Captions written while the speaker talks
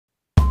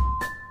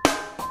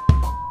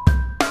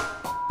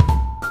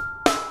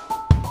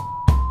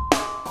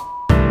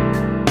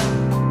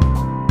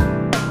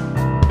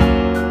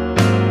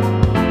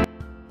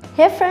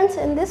Hey friends,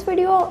 in this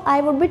video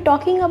I would be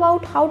talking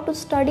about how to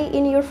study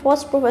in your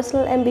first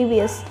professional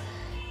MBBS.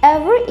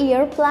 Every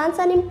year plans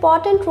an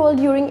important role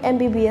during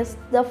MBBS.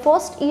 The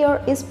first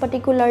year is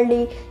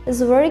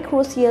very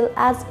crucial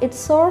as it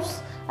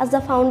serves as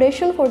the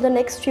foundation for the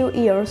next few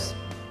years.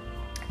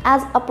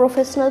 As a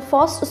professional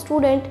first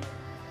student,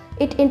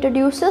 it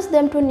introduces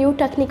them to new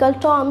technical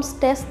terms,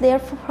 tests their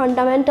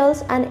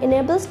fundamentals, and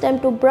enables them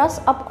to brush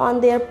up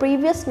on their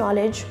previous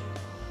knowledge.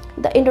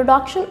 The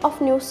introduction of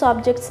new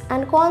subjects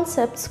and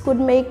concepts could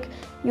make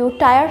you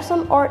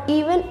tiresome or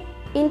even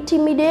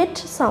intimidate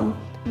some,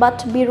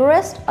 but be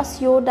rest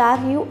assured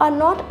that you are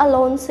not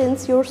alone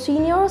since your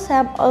seniors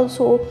have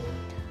also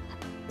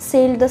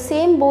sailed the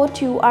same boat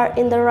you are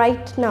in the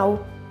right now.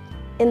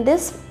 In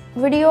this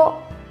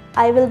video,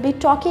 I will be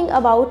talking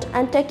about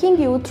and taking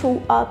you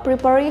through a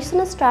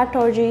preparation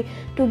strategy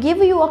to give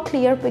you a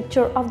clear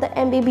picture of the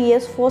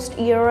MBBS first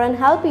year and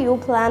help you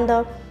plan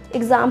the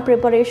exam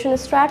preparation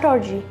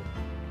strategy.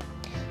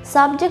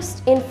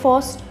 Subjects in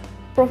first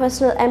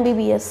professional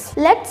MBBS.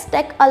 Let's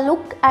take a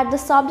look at the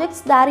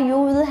subjects that you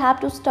will have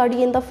to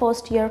study in the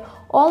first year.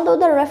 Although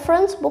the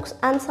reference books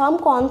and some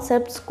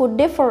concepts could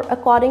differ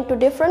according to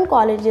different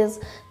colleges,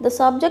 the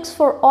subjects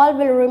for all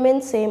will remain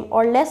same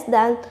or less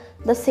than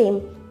the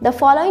same. The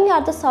following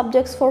are the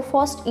subjects for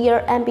first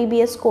year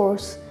MBBS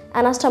course: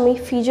 Anatomy,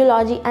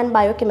 Physiology and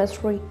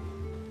Biochemistry.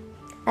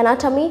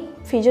 Anatomy,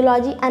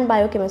 Physiology and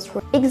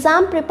Biochemistry.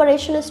 Exam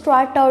preparation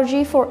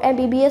strategy for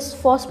MBBS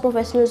first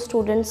professional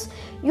students.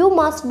 You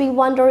must be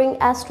wondering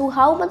as to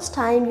how much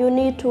time you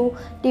need to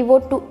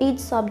devote to each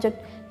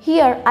subject.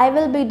 Here I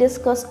will be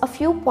discuss a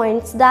few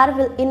points that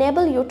will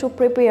enable you to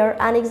prepare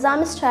an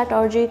exam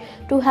strategy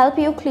to help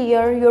you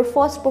clear your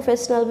first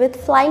professional with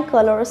flying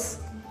colors.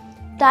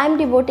 Time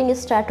devoting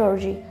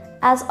strategy.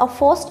 As a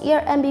first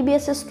year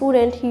MBBS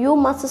student, you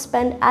must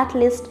spend at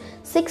least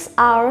 6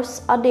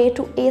 hours a day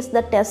to ace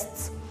the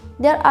tests.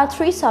 There are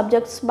 3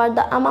 subjects, but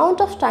the amount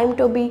of time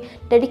to be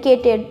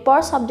dedicated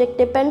per subject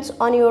depends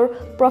on your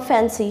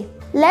proficiency.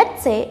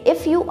 Let's say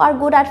if you are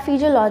good at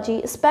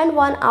physiology, spend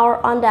 1 hour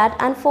on that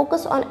and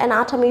focus on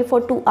anatomy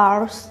for 2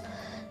 hours.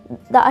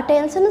 The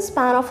attention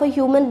span of a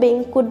human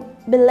being could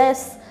be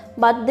less,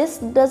 but this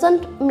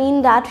doesn't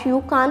mean that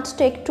you can't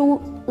take too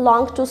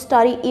long to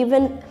study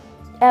even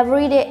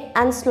every day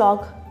and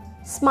slog.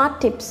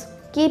 Smart tips.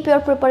 Keep your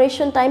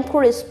preparation time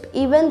crisp.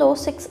 Even though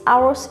 6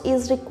 hours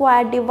is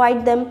required,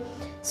 divide them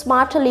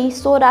smartly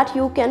so that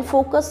you can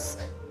focus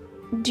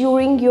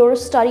during your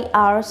study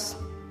hours.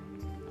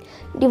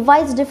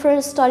 Devise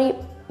different study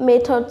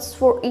methods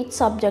for each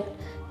subject.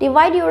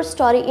 Divide your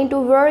study into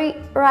a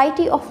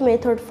variety of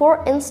methods.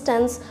 For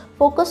instance,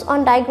 focus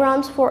on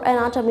diagrams for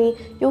anatomy.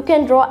 You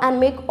can draw and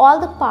make all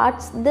the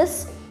parts.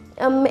 This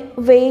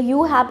way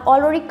you have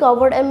already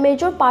covered a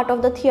major part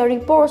of the theory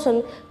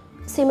portion.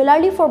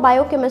 Similarly, for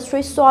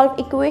biochemistry, solve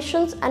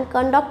equations and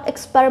conduct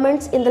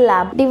experiments in the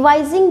lab.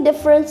 Devising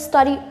different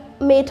study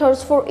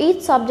methods for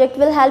each subject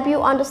will help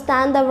you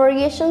understand the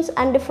variations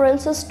and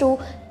differences to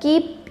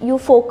keep you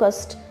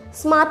focused.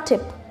 Smart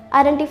tip.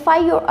 Identify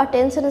your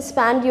attention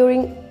span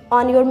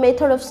on your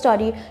method of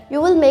study.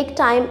 You will make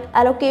time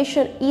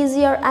allocation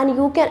easier and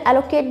you can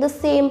allocate the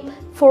same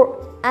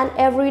for an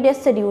everyday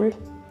schedule.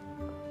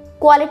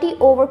 Quality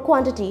over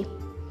quantity.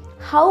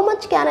 How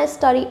much can I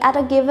study at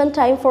a given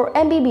time for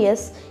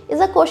MBBS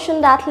is a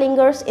question that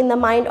lingers in the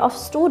mind of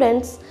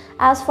students.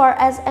 As far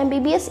as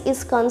MBBS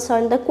is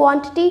concerned, the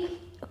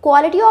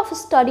quality of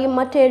study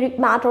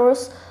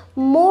matters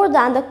more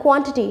than the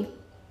quantity.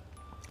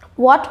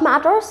 What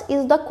matters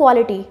is the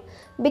quality.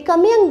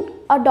 Becoming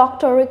a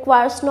doctor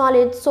requires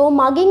knowledge, so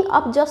mugging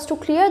up just to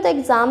clear the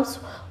exams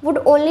would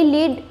only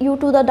lead you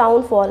to the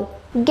downfall.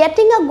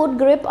 Getting a good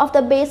grip of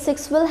the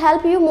basics will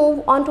help you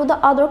move on to the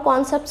other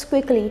concepts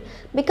quickly.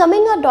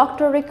 Becoming a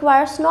doctor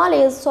requires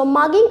knowledge, so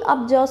mugging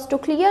up just to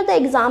clear the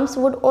exams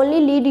would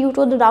only lead you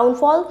to the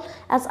downfall,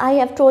 as I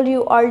have told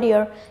you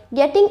earlier.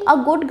 Getting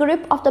a good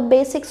grip of the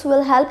basics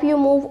will help you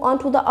move on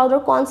to the other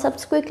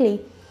concepts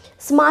quickly.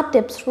 Smart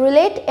tips.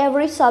 Relate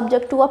every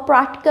subject to a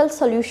practical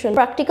situation.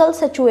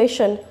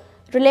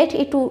 Relate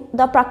it to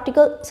the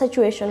practical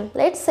situation.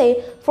 Let's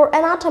say for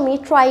anatomy,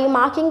 try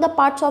marking the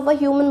parts of a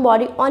human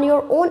body on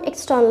your own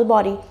external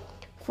body.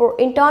 For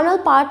internal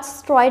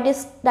parts, try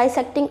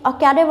dissecting a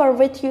cadaver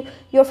with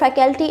your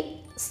faculty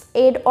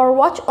aid or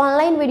watch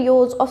online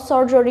videos of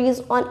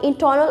surgeries on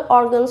internal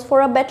organs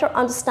for a better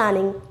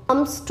understanding.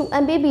 Comes to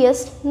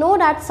MBBS, know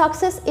that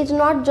success is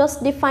not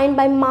just defined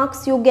by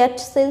marks you get,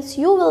 since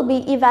you will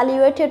be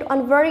evaluated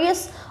on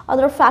various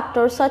other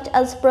factors such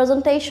as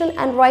presentation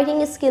and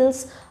writing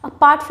skills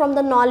apart from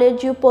the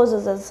knowledge you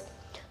possess.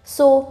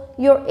 So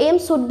your aim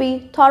should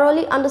be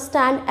thoroughly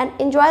understand and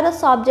enjoy the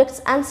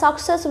subjects and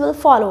success will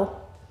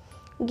follow.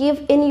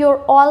 Give in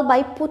your all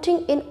by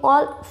putting in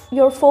all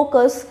your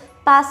focus,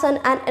 passion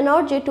and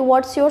energy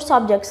towards your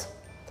subjects.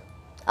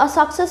 A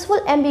successful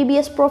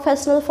MBBS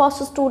professional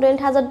first student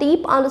has a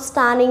deep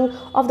understanding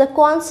of the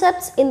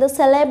concepts in the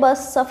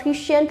syllabus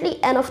sufficiently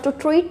enough to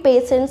treat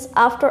patients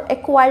after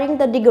acquiring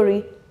the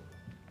degree.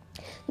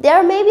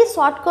 There may be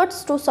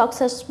shortcuts to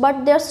success,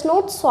 but there's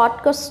no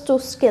shortcuts to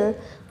skill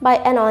by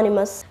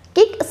Anonymous.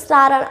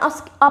 Kickstart and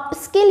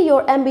upskill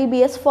your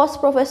MBBS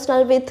first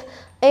professional with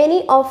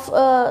any of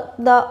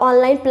the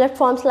online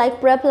platforms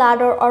like Prep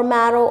Ladder or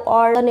Marrow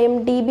or the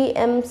name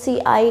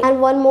DBMCI, and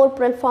one more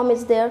platform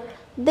is there.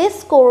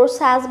 This course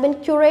has been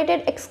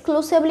curated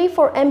exclusively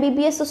for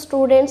MBBS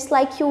students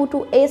like you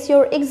to ace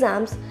your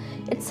exams.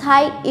 Its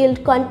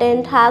high-yield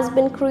content has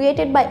been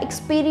created by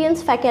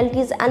experienced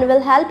faculties and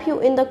will help you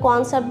in the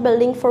concept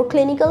building for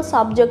clinical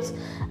subjects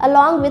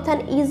along with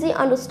an easy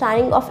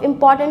understanding of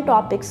important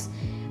topics.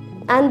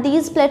 And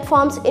these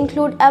platforms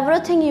include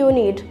everything you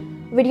need: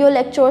 video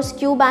lectures,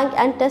 QBank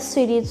and test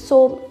series.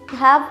 So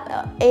have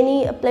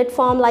any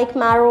platform like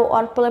Marrow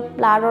or Prep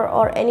Ladder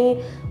or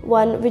any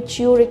one which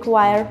you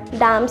require.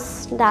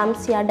 DAMS,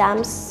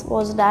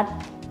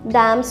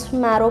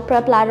 Marrow,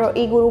 Prep Ladder,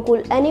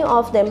 eGurukul, any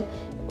of them.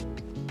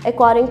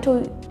 According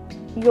to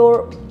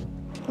your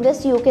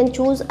this, you can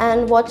choose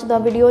and watch the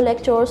video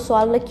lectures,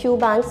 solve the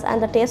QBanks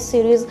and the test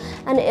series,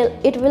 and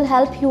it will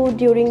help you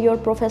during your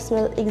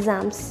professional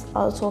exams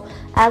also,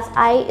 as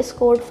I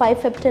scored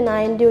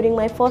 559 during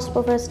my first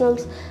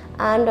professionals,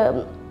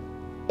 and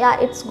yeah,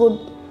 it's good.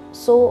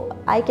 So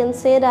I can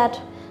say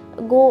that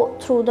go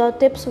through the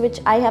tips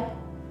which I have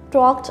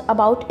talked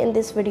about in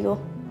this video.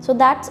 So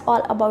that's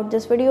all about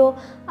this video.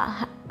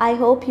 I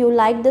hope you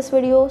like this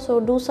video, so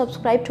do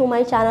subscribe to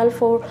my channel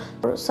for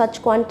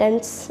such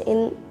contents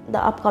in the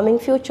upcoming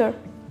future.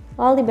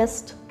 All the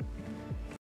best.